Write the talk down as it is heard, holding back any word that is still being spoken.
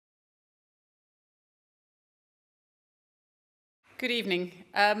Good evening.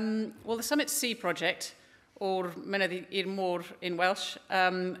 Well, the Summit to Sea project, or Mynydd i'r Môr in Welsh,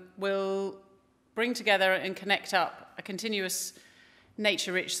 will bring together and connect up a continuous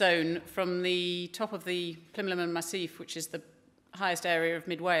nature-rich zone from the top of the Pumlumon Massif, which is the highest area of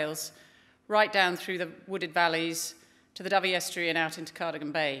mid-Wales, right down through the wooded valleys to the Dyfi Estuary and out into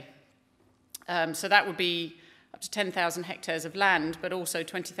Cardigan Bay. So that would be up to 10,000 hectares of land, but also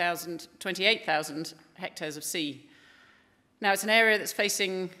 28,000 hectares of sea. Now, it's an area that's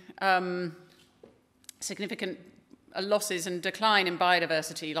facing significant losses and decline in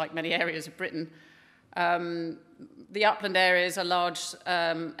biodiversity, like many areas of Britain. The upland areas are large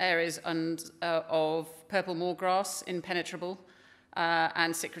areas of purple moorgrass, impenetrable,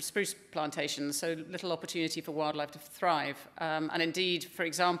 and citrus spruce plantations, so little opportunity for wildlife to thrive. And indeed, for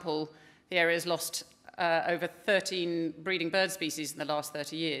example, the area has lost over 13 breeding bird species in the last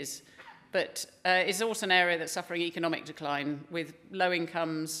 30 years. But it's also an area that's suffering economic decline with low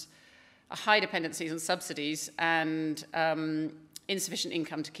incomes, high dependencies on subsidies, and insufficient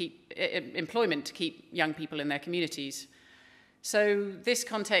income to keep employment to keep young people in their communities. So this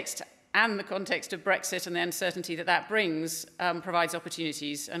context and the context of Brexit and the uncertainty that that brings provides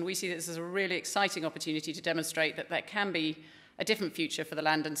opportunities, and we see this as a really exciting opportunity to demonstrate that there can be a different future for the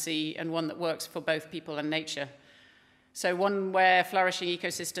land and sea, and one that works for both people and nature. So one where flourishing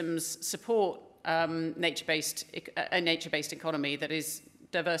ecosystems support a nature-based economy that is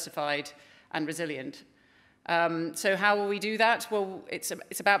diversified and resilient. So how will we do that? Well,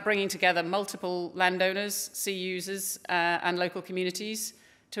 it's about bringing together multiple landowners, sea users, and local communities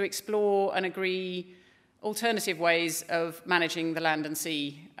to explore and agree alternative ways of managing the land and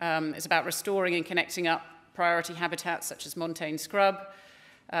sea. It's about restoring and connecting up priority habitats such as montane scrub,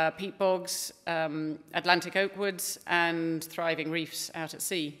 peat bogs, Atlantic oak woods, and thriving reefs out at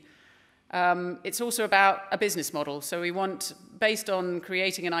sea. It's also about a business model. So we want, based on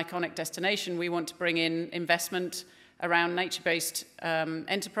creating an iconic destination, we want to bring in investment around nature-based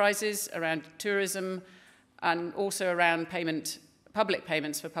enterprises, around tourism, and also around public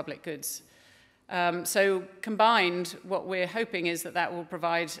payments for public goods. So combined, what we're hoping is that that will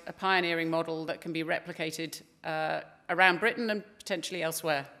provide a pioneering model that can be replicated around Britain and potentially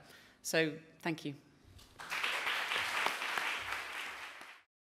elsewhere. So thank you.